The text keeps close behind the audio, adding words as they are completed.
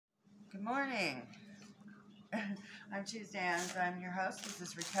Good morning. I'm Tuesday, and I'm your host. This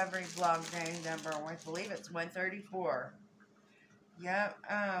is Recovery Vlog Day number, I believe it's 134. Yep,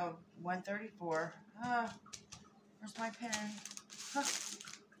 134. Where's my pen?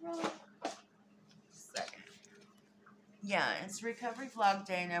 Second. Yeah, it's Recovery Vlog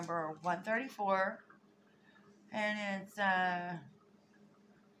Day number 134. And it's,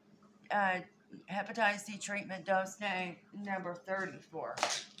 Hepatitis C treatment dose day number 34.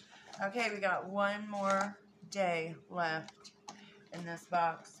 Okay, we got one more day left in this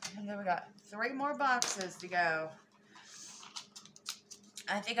box. And then we got 3 more boxes to go.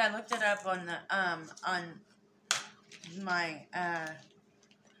 I think I looked it up on the on my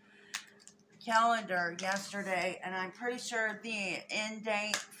calendar yesterday, and I'm pretty sure the end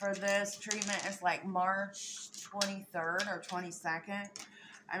date for this treatment is like March 23rd or 22nd.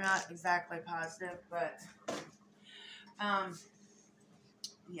 I'm not exactly positive, but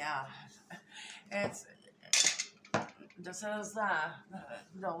yeah, this is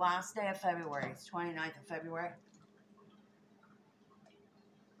the last day of February. It's 29th of February.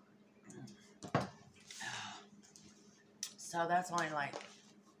 So that's only like,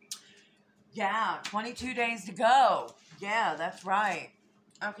 yeah, 22 days to go. Yeah, that's right.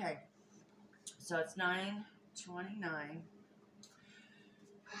 Okay, so it's 9:29.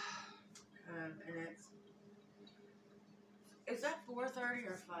 And is that 4:30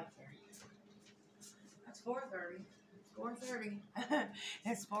 or 5:30? That's 4:30. It's 4:30.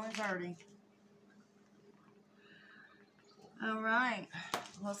 It's 4:30. All right.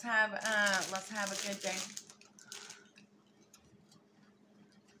 Let's have a good day.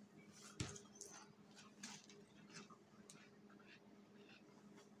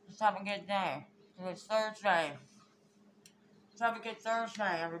 Let's have a good day. It's Thursday. Let's have a good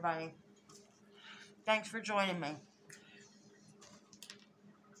Thursday, everybody. Thanks for joining me.